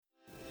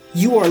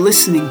You are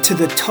listening to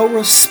the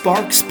Torah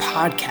Sparks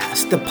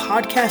Podcast, the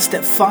podcast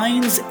that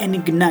finds and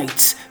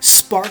ignites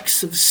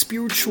sparks of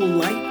spiritual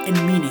light and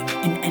meaning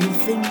in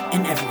anything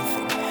and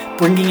everything,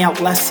 bringing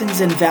out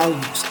lessons and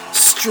values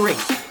straight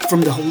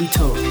from the Holy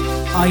Torah.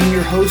 I am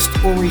your host,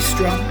 Ori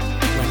Strum.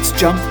 Let's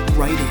jump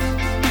right in.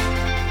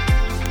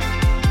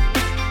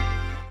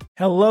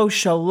 Hello,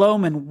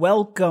 shalom, and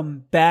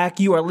welcome back.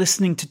 You are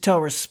listening to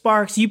Torah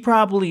Sparks. You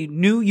probably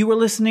knew you were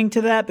listening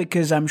to that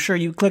because I'm sure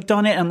you clicked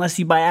on it, unless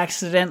you by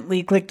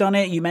accidentally clicked on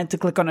it. You meant to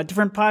click on a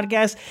different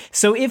podcast.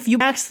 So if you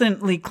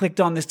accidentally clicked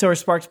on this Torah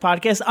Sparks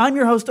podcast, I'm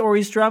your host,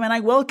 Ori Strum, and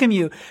I welcome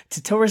you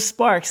to Torah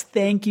Sparks.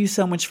 Thank you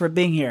so much for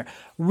being here.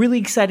 Really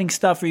exciting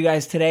stuff for you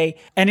guys today.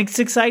 And it's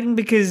exciting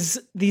because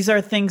these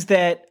are things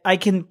that I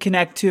can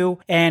connect to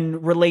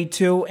and relate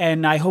to,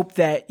 and I hope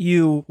that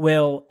you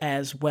will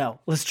as well.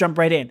 Let's jump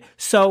right in.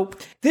 So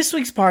this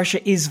week's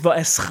parsha is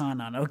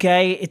Va'eschanan,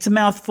 okay? It's a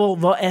mouthful,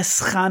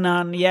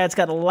 Va'eschanan. Yeah, it's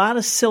got a lot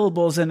of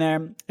syllables in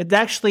there.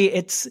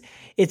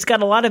 It's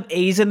got a lot of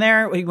A's in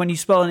there when you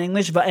spell in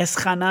English,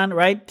 Va'eschanan,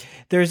 right?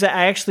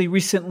 I actually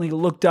recently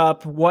looked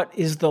up what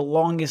is the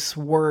longest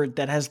word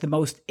that has the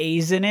most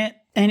A's in it.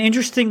 And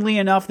interestingly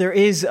enough, there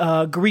is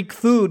a Greek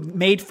food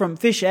made from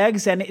fish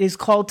eggs, and it is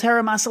called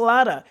Tara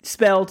Masalata,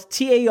 spelled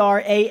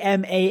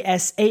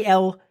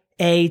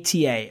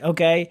T-A-R-A-M-A-S-A-L-A-T-A,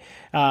 okay?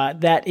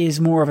 That is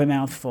more of a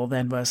mouthful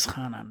than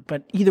Va'eschanan.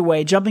 But either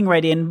way, jumping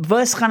right in,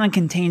 Va'eschanan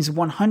contains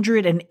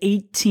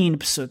 118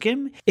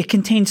 psukim. It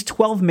contains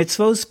 12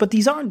 mitzvos, but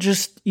these aren't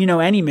just,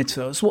 any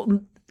mitzvos.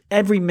 Well,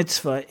 every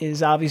mitzvah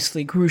is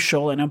obviously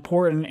crucial and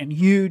important and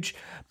huge,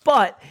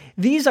 but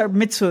these are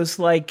mitzvahs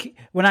like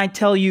when I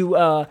tell you,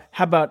 how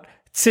about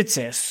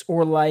tzitzis,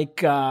 or like,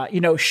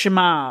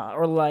 Shema,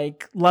 or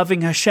like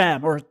loving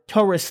Hashem, or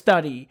Torah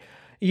study,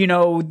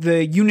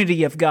 the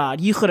unity of God,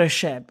 Yichud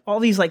Hashem, all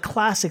these like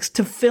classics,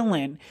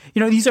 tefillin,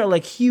 these are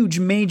like huge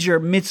major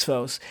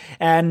mitzvos.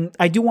 And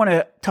I do want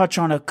to touch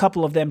on a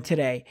couple of them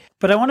today.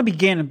 But I want to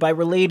begin by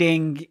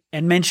relating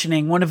and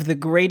mentioning one of the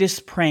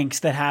greatest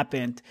pranks that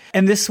happened.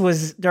 And this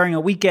was during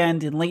a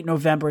weekend in late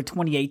November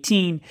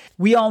 2018.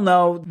 We all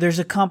know there's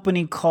a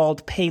company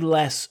called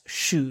Payless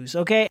Shoes,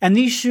 okay? And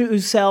these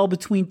shoes sell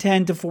between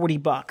 10 to 40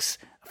 bucks.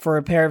 For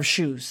a pair of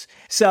shoes.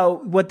 So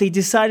what they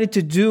decided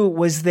to do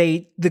was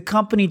the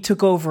company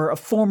took over a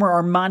former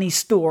Armani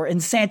store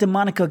in Santa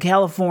Monica,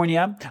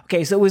 California.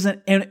 Okay, so it was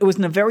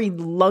in a very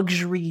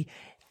luxury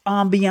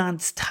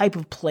ambiance type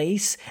of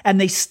place, and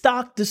they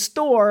stocked the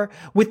store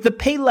with the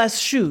Payless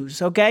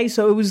shoes, okay?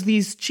 So it was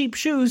these cheap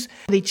shoes.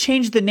 They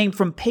changed the name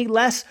from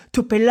Payless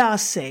to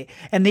Pelasse,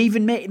 and they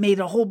even made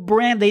a whole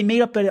brand. They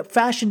made up a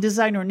fashion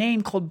designer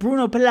name called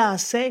Bruno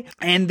Pelasse,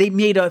 and they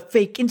made a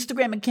fake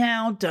Instagram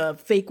account, a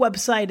fake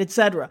website,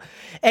 etc.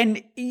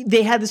 And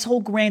they had this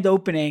whole grand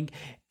opening,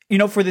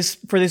 for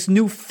this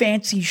new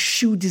fancy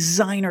shoe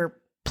designer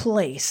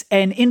place,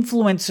 and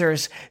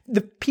influencers,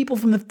 the people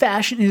from the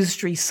fashion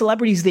industry,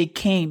 celebrities, they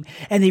came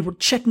and they were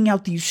checking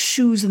out these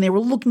shoes and they were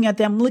looking at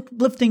them,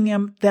 lifting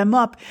them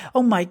up.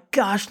 Oh my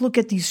gosh, look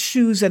at these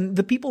shoes. And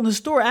the people in the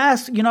store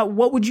asked,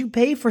 what would you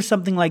pay for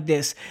something like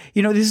this?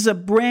 This is a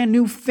brand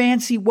new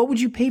fancy, what would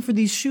you pay for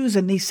these shoes?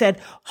 And they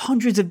said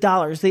hundreds of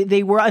dollars.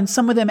 They were, and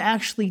some of them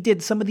actually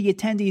did. Some of the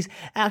attendees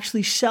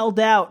actually shelled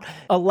out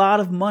a lot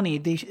of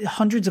money,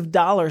 hundreds of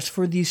dollars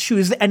for these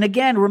shoes. And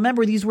again,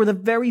 remember, these were the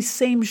very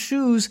same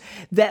shoes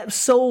that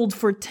sold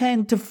for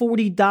 $10 to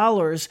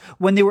 $40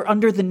 when they were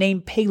under the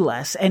name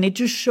Payless. And it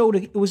just showed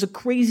it was a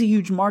crazy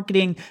huge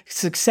marketing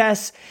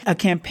success, a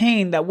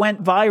campaign that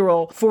went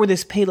viral for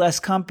this Payless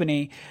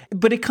company.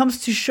 But it comes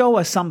to show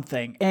us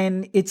something.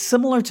 And it's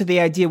similar to the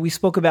idea we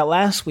spoke about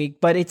last week,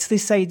 but it's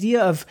this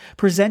idea of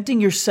presenting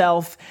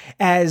yourself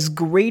as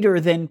greater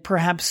than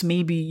perhaps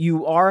maybe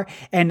you are,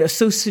 and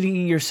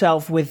associating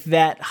yourself with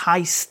that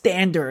high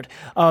standard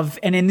of,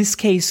 and in this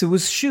case, it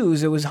was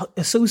shoes. It was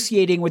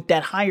associating with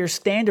that higher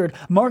standard,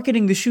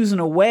 marketing the shoes in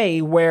a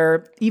way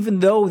where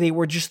even though they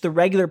were just the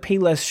regular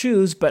Payless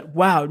shoes, but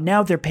wow,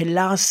 now they're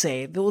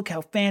Pelasse. Look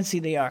how fancy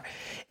they are.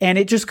 And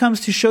it just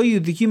comes to show you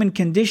the human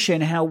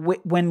condition, how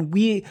when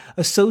we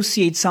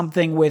associate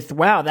something with,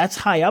 wow, that's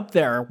high up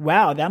there.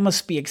 Wow, that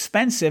must be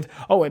expensive.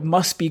 Oh, it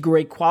must be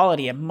great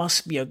quality. It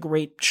must be a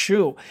great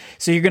shoe.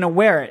 So you're going to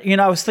wear it.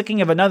 I was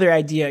thinking of another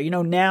idea.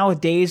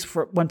 Nowadays,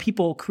 for when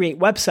people create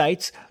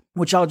websites,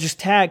 which I'll just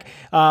tag,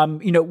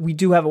 we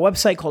do have a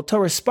website called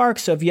Torah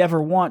Sparks. So if you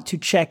ever want to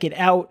check it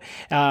out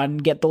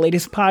and get the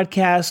latest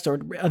podcast or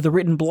the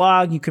written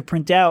blog, you could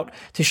print out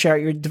to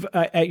share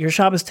at your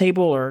Shabbos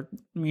table, or,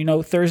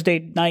 Thursday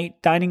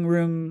night dining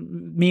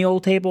room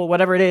meal table,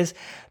 whatever it is.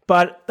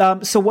 But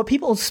so what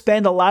people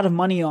spend a lot of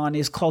money on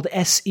is called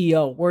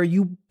SEO, where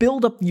you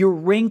build up your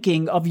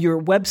ranking of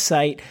your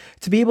website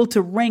to be able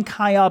to rank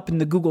high up in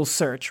the Google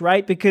search,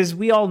 right? Because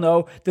we all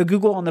know the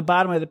Google on the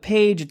bottom of the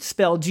page, it's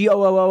spelled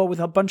Google, Noah with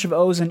a bunch of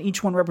O's and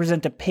each one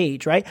represent a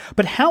page, right?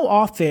 But how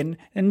often,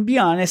 and be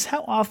honest,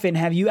 how often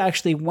have you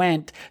actually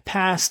went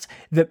past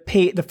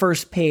the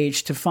first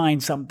page to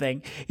find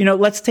something?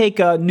 Let's take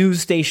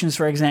news stations,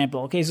 for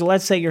example. Okay, so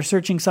let's say you're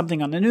searching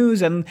something on the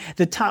news and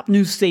the top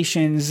news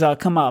stations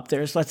come up.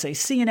 There's, let's say,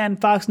 CNN,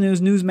 Fox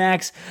News,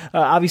 Newsmax,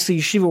 obviously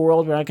Yeshiva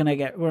World. We're not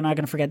going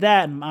to forget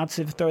that, and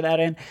Matziv, throw that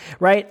in,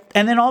 right?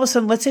 And then all of a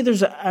sudden, let's say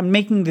I'm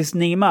making this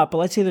name up, but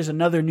let's say there's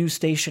another news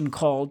station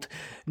called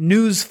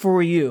News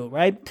for You,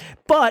 right?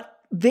 But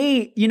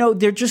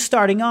they're just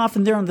starting off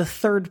and they're on the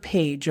third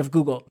page of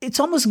Google. It's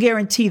almost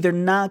guaranteed they're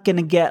not going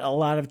to get a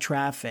lot of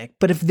traffic.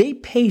 But if they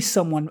pay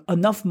someone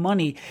enough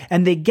money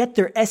and they get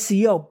their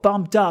SEO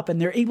bumped up and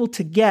they're able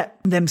to get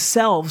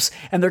themselves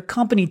and their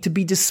company to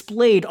be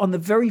displayed on the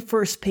very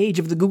first page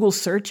of the Google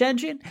search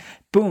engine,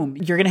 boom,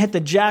 you're going to hit the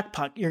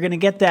jackpot. You're going to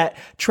get that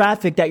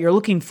traffic that you're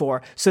looking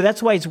for. So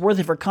that's why it's worth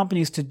it for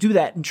companies to do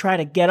that and try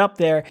to get up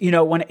there,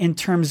 when in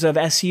terms of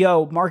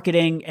SEO,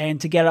 marketing,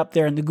 and to get up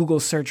there in the Google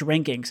search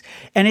rankings.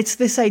 And it's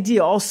this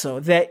idea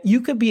also that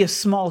you could be a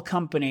small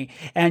company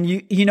and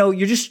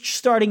you're just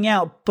starting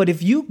out, but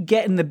if you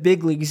get in the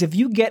big leagues, if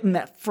you get in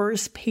that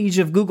first page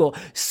of Google,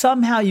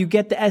 somehow you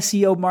get the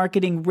SEO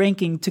marketing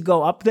ranking to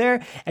go up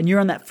there and you're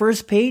on that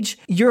first page,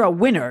 you're a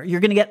winner. You're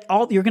going to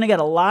get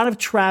a lot of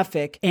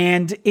traffic.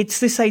 And it's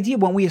this idea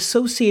when we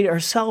associate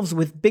ourselves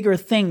with bigger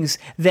things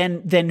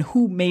than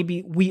who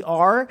maybe we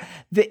are,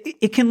 that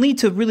it can lead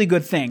to really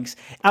good things.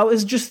 I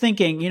was just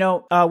thinking, when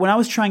I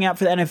was trying out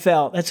for the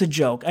NFL, that's a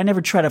joke. I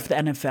never tried out for the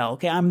NFL.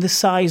 Okay, I'm the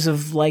size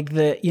of like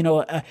the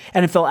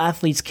NFL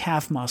athlete's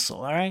calf muscle.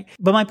 All right,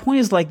 but my point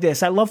is like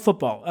this: I love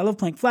football. I love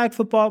playing flag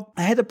football.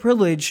 I had the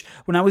privilege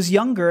when I was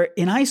younger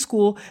in high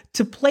school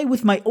to play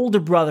with my older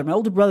brother. My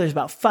older brother is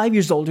about 5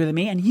 years older than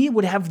me, and he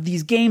would have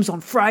these games on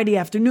Friday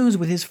afternoons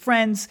with his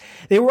friends.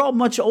 They were all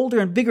much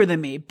older and bigger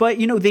than me, but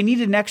they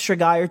needed an extra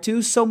guy or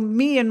two. So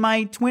me and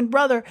my twin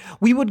brother,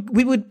 we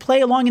would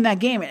play along in that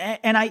game.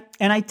 And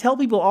I tell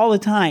people all the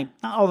time,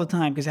 not all the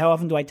time, because how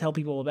often do I tell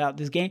people about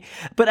this game?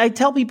 But I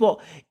tell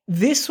people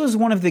this was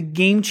one of the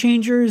game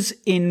changers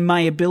in my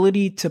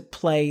ability to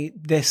play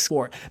this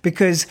sport,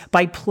 because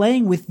by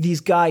playing with these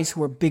guys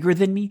who are bigger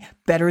than me,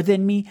 better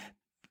than me,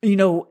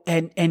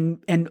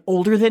 and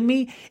older than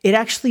me, it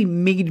actually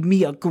made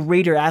me a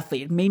greater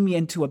athlete. It made me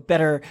into a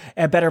better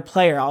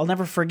player. I'll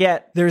never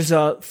forget, there's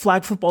a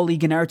flag football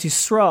league in Eretz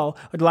Yisrael.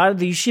 A lot of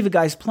the yeshiva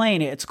guys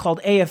playing it. It's called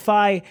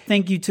AFI.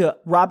 Thank you to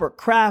Robert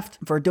Kraft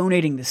for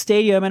donating the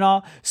stadium and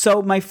all.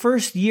 So my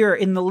first year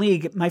in the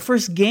league, my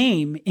first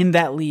game in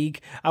that league,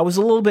 I was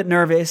a little bit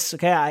nervous.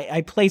 Okay,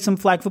 I played some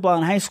flag football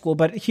in high school,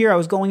 but here I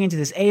was going into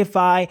this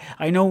AFI.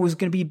 I know it was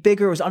going to be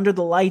bigger. It was under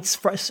the lights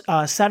for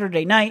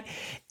Saturday night.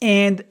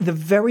 And the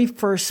very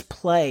first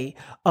play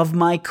of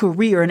my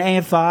career in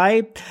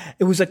AFI,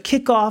 it was a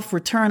kickoff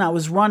return. I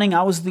was running.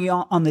 I was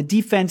on the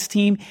defense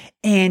team.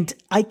 And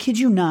I kid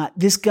you not,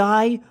 this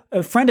guy,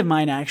 a friend of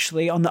mine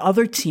actually, on the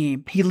other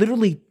team, he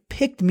literally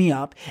picked me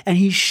up and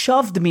he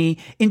shoved me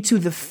into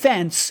the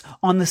fence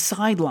on the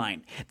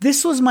sideline.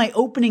 This was my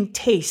opening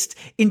taste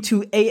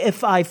into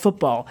AFI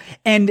football.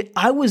 And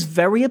I was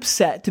very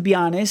upset, to be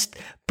honest,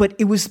 but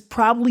it was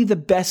probably the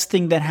best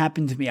thing that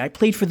happened to me. I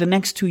played for the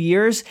next 2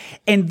 years,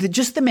 and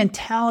just the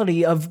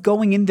mentality of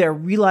going in there,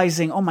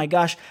 realizing, oh my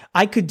gosh,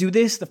 I could do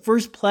this. The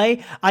first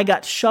play, I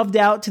got shoved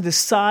out to the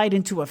side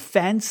into a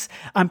fence.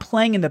 I'm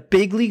playing in the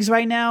big leagues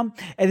right now,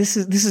 and this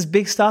is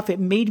big stuff. It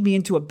made me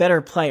into a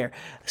better player.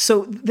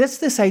 So that's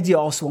this idea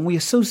also. When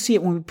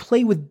we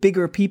play with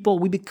bigger people,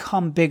 we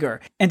become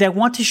bigger. And I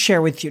want to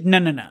share with you, no,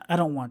 I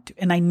don't want to.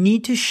 And I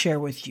need to share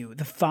with you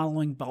the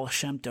following Baal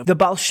Shem Tov. The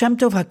Baal Shem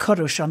Tov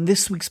HaKadosh on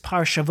this week's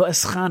Parsha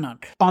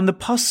V'eschanan, on the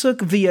pasuk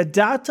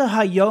V'yadata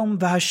hayom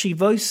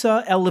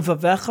v'hashivosa el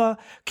levavecha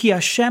ki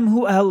Hashem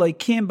hu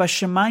Elokim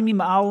b'shamayim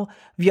ma'al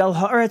v'al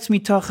ha'aretz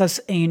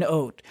mitochas ein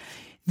od.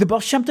 The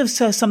Baal Shem Tov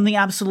says something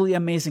absolutely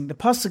amazing. The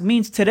pasuk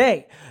means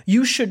today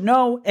you should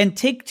know and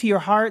take to your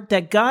heart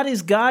that God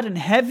is God in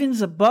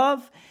heavens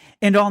above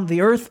and on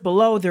the earth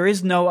below. There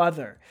is no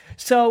other.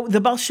 So the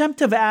Baal Shem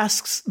Tov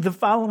asks the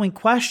following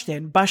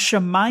question: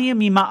 Bashamayim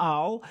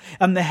mima'al,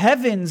 on the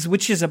heavens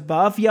which is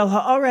above, Yal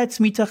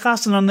ha'aretz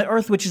mitachas, and on the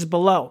earth which is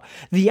below.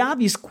 The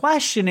obvious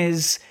question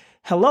is,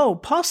 hello,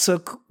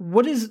 pasuk,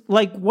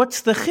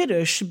 what's the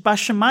chiddush?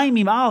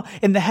 Bashamayim mima'al,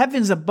 in the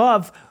heavens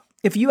above.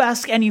 If you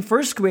ask any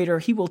first grader,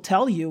 he will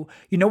tell you,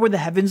 you know where the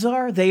heavens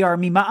are? They are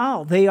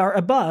mima'al. They are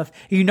above.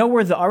 You know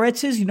where the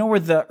aretz is? You know where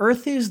the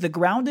earth is? The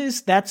ground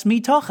is? That's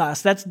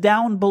mitochas. That's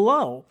down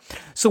below.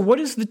 So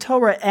what is the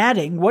Torah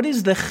adding? What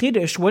is the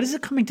chiddush? What is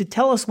it coming to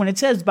tell us when it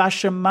says,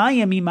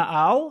 Bashamayim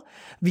mima'al,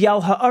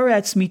 v'al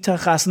ha'aretz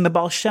mitachas? And the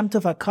Baal Shem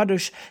Tov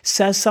HaKadosh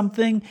says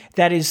something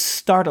that is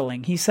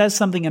startling. He says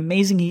something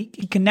amazing.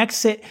 He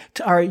connects it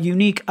to our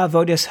unique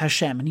avodas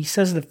Hashem. And he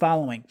says the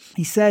following.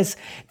 He says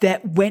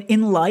that when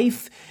in life,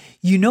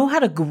 you know how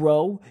to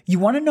grow, you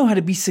want to know how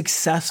to be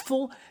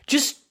successful,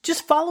 just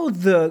just follow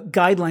the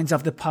guidelines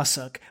of the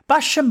pasuk.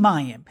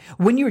 Bashamayim,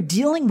 when you're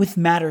dealing with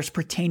matters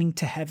pertaining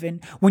to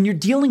heaven, when you're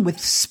dealing with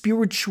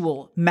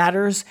spiritual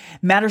matters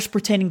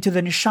pertaining to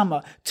the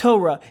neshama,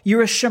 Torah,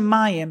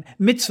 Yerushalayim,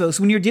 mitzvos,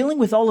 when you're dealing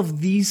with all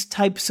of these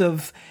types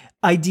of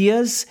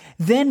ideas,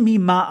 then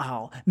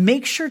mima'al.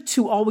 Make sure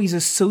to always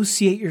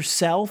associate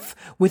yourself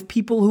with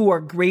people who are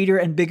greater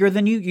and bigger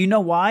than you. You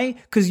know why?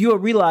 Because you'll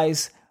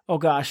realize, oh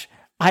gosh,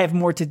 I have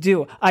more to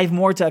do. I have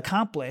more to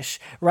accomplish,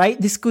 right?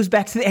 This goes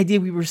back to the idea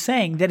we were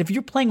saying that if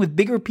you're playing with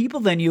bigger people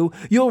than you,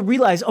 you'll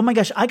realize, oh my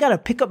gosh, I got to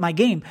pick up my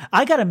game.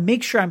 I got to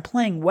make sure I'm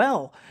playing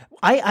well.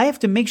 I have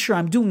to make sure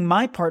I'm doing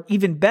my part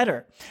even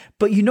better.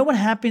 But you know what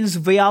happens,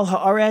 Ve'al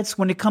ha'aretz,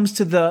 when it comes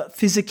to the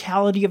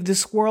physicality of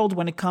this world,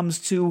 when it comes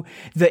to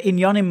the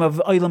inyanim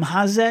of Olam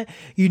Hazeh,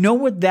 you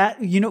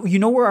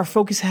know where our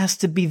focus has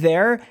to be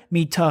there?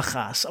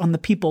 Mitachas, on the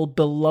people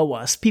below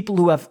us, people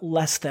who have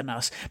less than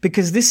us.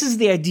 Because this is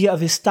the idea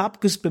of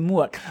histapkus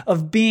b'muat,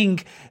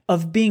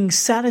 of being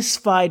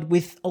satisfied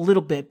with a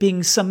little bit,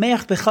 being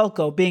sameach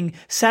b'chalko, being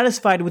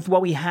satisfied with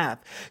what we have.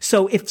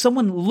 So if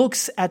someone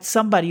looks at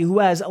somebody who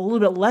has a little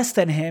bit less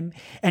than him,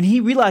 and he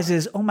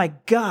realizes, oh my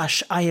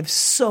gosh, I have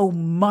so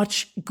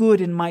much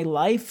good in my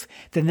life,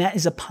 then that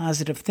is a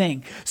positive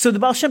thing. So the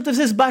Baal Shem Tov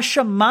says,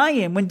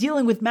 Bashamayim, when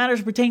dealing with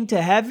matters pertaining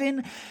to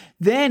heaven,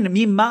 then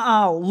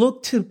mima'al,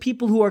 look to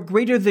people who are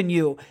greater than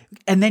you,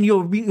 and then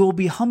you'll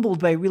be humbled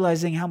by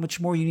realizing how much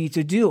more you need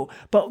to do.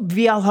 But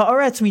v'al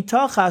ha'aretz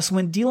mitachas,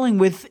 when dealing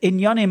with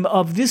inyanim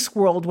of this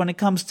world, when it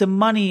comes to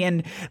money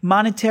and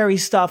monetary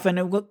stuff,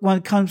 and when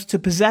it comes to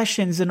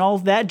possessions and all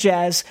that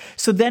jazz,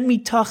 so then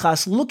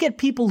mitachas, look at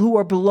people who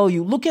are below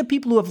you, look at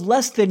people who have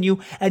less than you,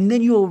 and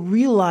then you'll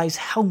realize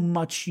how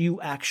much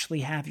you actually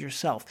have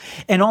yourself.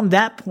 And on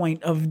that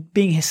point of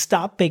being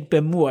histapek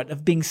b'muat,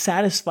 of being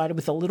satisfied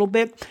with a little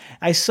bit,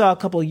 I saw a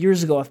couple of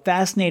years ago a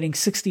fascinating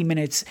 60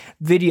 Minutes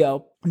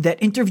video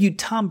that interviewed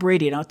Tom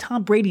Brady. Now,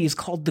 Tom Brady is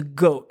called the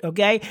GOAT,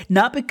 okay?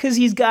 Not because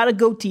he's got a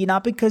goatee,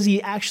 not because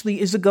he actually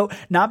is a GOAT,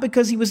 not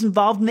because he was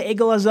involved in the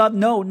Egel Azab.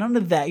 No, none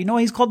of that. You know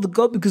why he's called the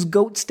GOAT? Because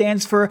GOAT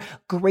stands for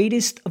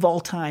greatest of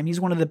all time.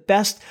 He's one of the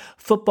best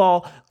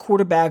football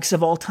quarterbacks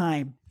of all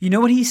time. You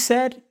know what he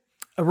said?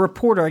 A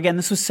reporter, again,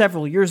 this was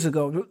several years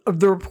ago,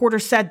 the reporter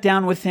sat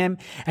down with him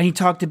and he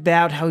talked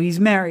about how he's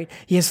married.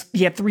 He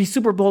had 3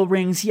 Super Bowl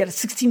rings. He had a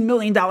 $16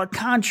 million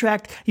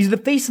contract. He's the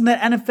face of the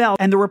NFL.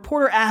 And the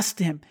reporter asked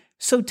him,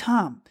 so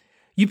Tom,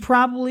 you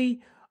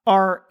probably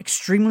are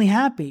extremely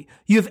happy.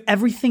 You have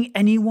everything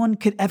anyone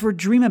could ever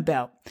dream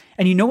about.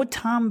 And you know what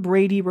Tom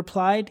Brady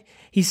replied?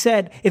 He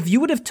said, if you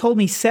would have told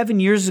me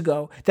 7 years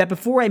ago that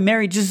before I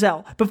married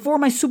Giselle, before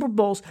my Super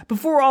Bowls,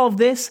 before all of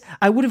this,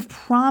 I would have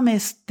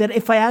promised that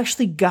if I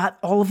actually got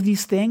all of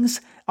these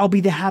things, I'll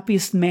be the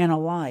happiest man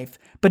alive.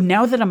 But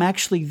now that I'm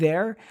actually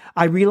there,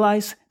 I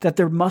realize that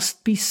there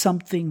must be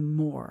something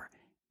more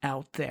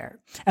out there.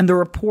 And the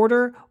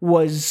reporter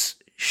was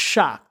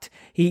shocked.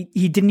 He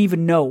didn't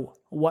even know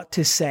what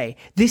to say.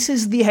 This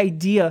is the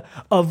idea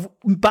of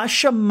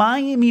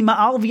Bashamayim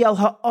mima'al v'al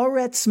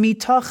ha'aretz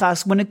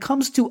mitachas. When it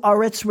comes to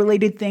aretz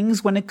related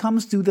things, when it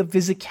comes to the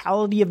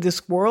physicality of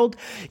this world,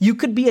 you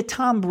could be a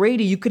Tom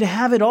Brady, you could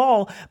have it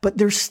all, but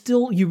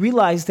you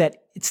realize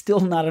that it's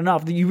still not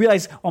enough. You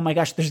realize, oh my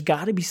gosh, there's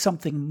got to be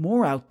something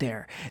more out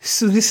there.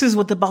 So this is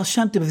what the Baal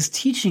Shem Tov is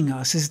teaching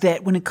us, is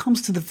that when it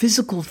comes to the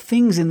physical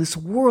things in this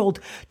world,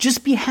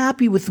 just be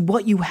happy with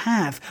what you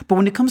have. But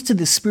when it comes to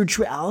the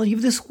spirituality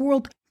of this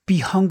world, be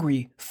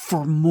hungry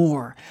for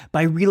more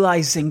by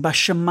realizing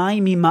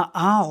Bashamayim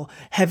mima'al,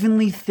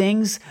 heavenly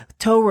things,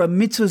 Torah,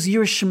 mitzvahs,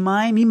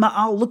 Yerushalayim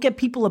mima'al. Look at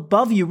people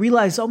above you.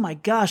 Realize, oh my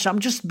gosh, I'm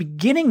just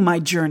beginning my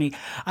journey.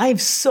 I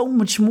have so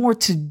much more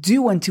to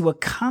do and to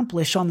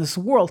accomplish on this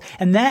world.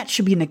 And that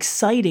should be an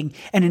exciting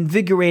and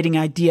invigorating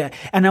idea.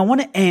 And I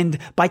want to end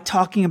by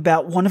talking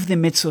about one of the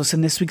mitzvahs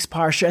in this week's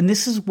parsha. And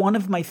this is one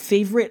of my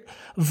favorite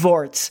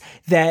vorts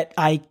that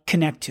I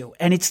connect to.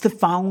 And it's the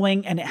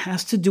following, and it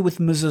has to do with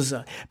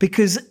mezuzah.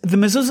 Because the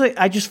mezuzah,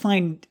 I just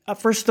find,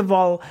 first of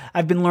all,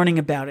 I've been learning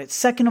about it.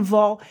 Second of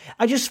all,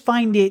 I just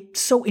find it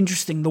so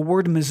interesting, the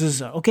word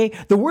mezuzah, okay?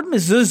 The word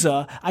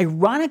mezuzah,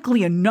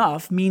 ironically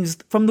enough, means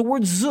from the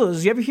word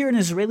zuz. You ever hear an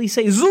Israeli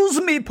say, zuz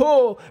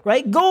mipo,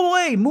 right? Go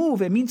away,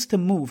 move. It means to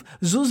move.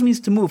 Zuz means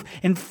to move.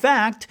 In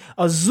fact,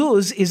 a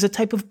zuz is a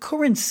type of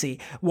currency.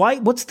 Why?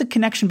 What's the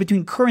connection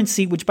between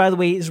currency, which by the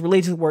way is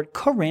related to the word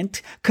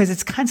current, because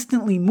it's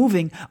constantly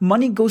moving.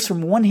 Money goes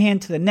from one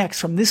hand to the next,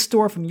 from this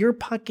store, from your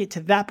pocket to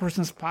that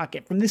person's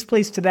pocket, from this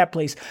place to that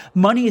place.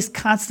 Money is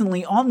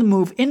constantly on the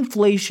move.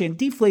 Inflation,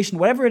 deflation,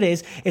 whatever it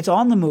is, it's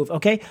on the move,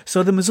 okay?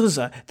 So the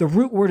mezuzah, the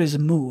root word is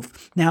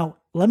move. Now,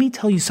 let me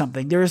tell you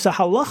something. There is a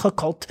halacha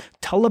called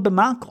Tala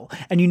B'Makol.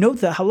 And you know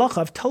the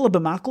halacha of Tala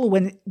B'Makol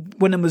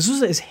when a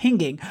mezuzah is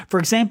hanging, for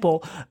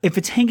example, if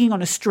it's hanging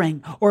on a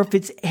string, or if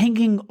it's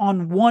hanging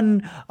on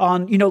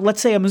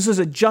let's say a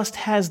mezuzah just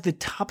has the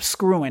top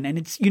screw in, and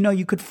it's,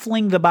 you could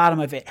fling the bottom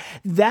of it.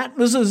 That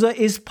mezuzah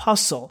is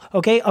pasul,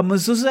 okay? A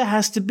mezuzah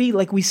has to be,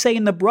 like we say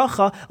in the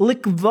bracha,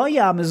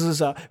 likvaya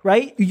mezuzah,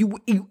 right?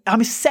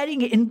 I'm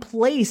setting it in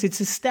place.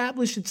 It's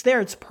established. It's there.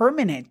 It's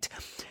permanent.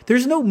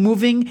 There's no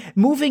moving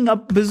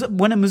up.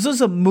 When a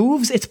mezuzah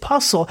moves, it's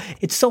pasul.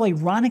 It's so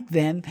ironic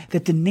then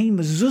that the name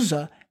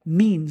mezuzah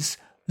means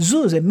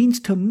zuz. It means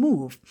to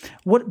move.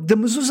 What the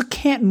mezuzah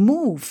can't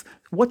move.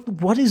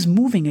 What is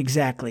moving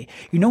exactly?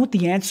 You know what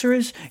the answer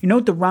is? You know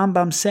what the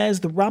Rambam says?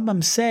 The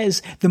Rambam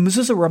says the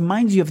mezuzah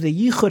reminds you of the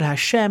Yichud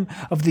Hashem,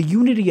 of the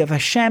unity of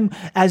Hashem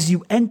as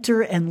you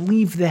enter and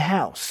leave the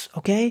house.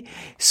 Okay?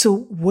 So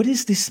what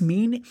does this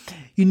mean?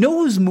 You know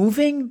who's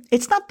moving?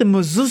 It's not the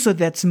mezuzah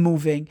that's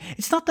moving.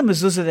 It's not the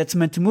mezuzah that's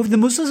meant to move. The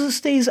mezuzah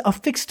stays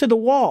affixed to the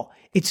wall.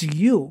 It's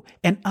you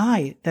and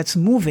I that's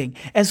moving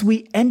as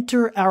we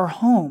enter our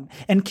home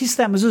and kiss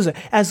that mezuzah,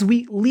 as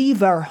we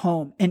leave our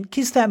home and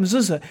kiss that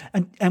mezuzah,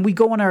 and we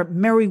go on our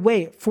merry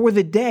way for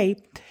the day.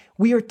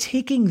 We are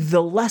taking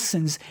the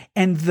lessons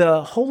and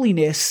the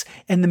holiness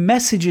and the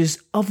messages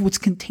of what's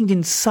contained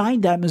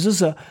inside that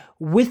mezuzah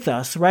with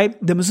us, right?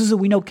 The mezuzah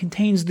we know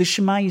contains the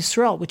Shema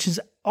Yisrael, which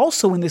is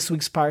also in this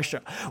week's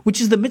parsha, which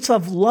is the mitzvah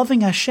of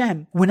loving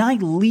Hashem. When I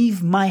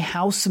leave my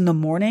house in the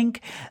morning,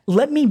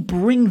 let me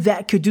bring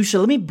that kedusha.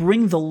 Let me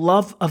bring the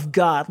love of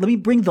God. Let me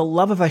bring the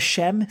love of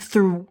Hashem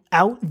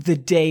throughout the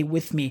day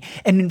with me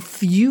and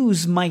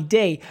infuse my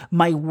day,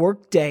 my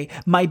work day,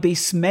 my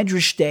beis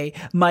medrash day,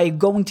 my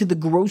going to the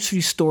grocery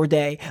store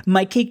day,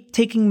 my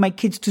taking my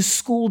kids to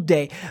school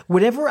day.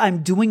 Whatever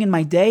I'm doing in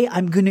my day,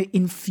 I'm going to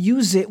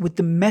infuse it with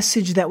the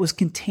message that was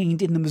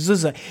contained in the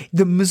mezuzah.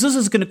 The mezuzah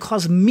is going to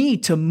cause me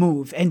to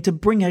move and to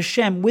bring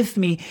Hashem with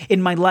me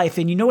in my life.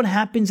 And you know what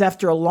happens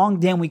after a long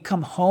day and we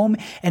come home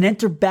and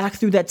enter back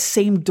through that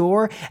same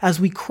door,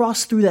 as we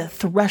cross through that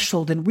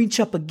threshold and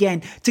reach up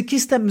again to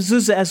kiss that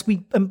mezuzah as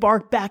we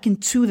embark back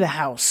into the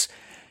house?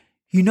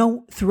 You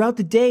know, throughout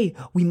the day,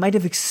 we might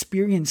have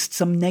experienced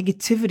some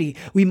negativity.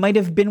 We might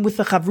have been with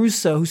a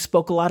chavrusa who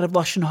spoke a lot of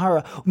Lashon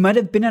Hara. We might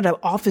have been at an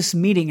office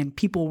meeting and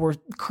people were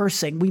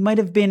cursing. We might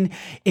have been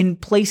in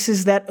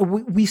places that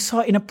we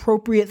saw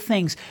inappropriate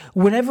things.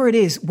 Whatever it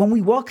is, when we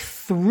walk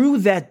through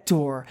that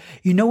door,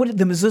 you know what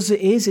the mezuzah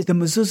is? The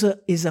mezuzah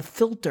is a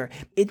filter.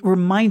 It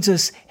reminds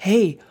us,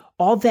 hey,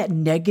 all that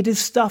negative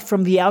stuff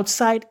from the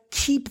outside,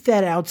 keep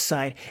that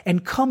outside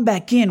and come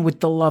back in with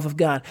the love of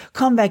God.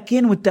 Come back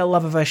in with that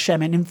love of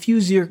Hashem and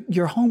infuse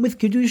your home with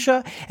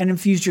Kedusha and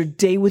infuse your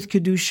day with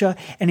Kedusha.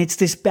 And it's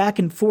this back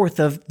and forth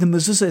of the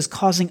mezuzah is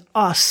causing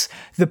us,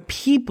 the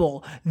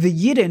people, the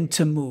Yidden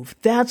to move.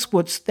 That's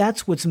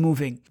what's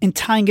moving. And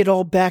tying it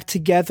all back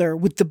together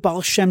with the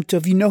Baal Shem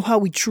Tov, you know how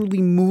we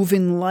truly move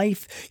in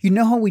life? You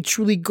know how we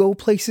truly go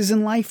places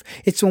in life?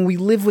 It's when we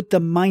live with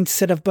the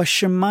mindset of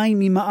Bashamayim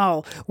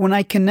Mima'al. When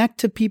I connect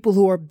to people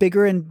who are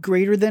bigger and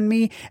greater than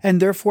me,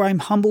 and therefore I'm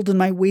humbled in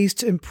my ways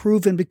to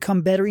improve and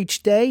become better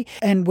each day.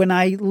 And when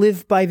I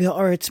live by the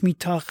Aretz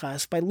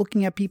Mitachas, by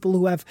looking at people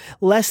who have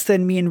less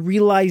than me and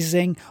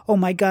realizing, oh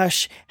my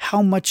gosh,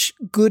 how much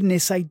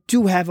goodness I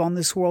do have on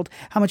this world,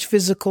 how much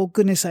physical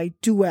goodness I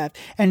do have.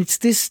 And it's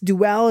this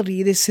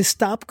duality, this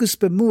histapkus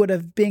b'muad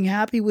of being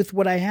happy with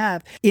what I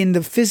have in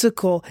the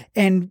physical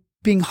and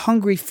being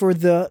hungry for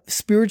the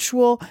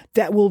spiritual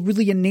that will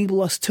really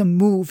enable us to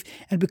move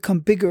and become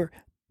bigger,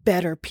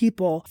 better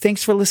people.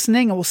 Thanks for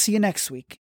listening, and we'll see you next week.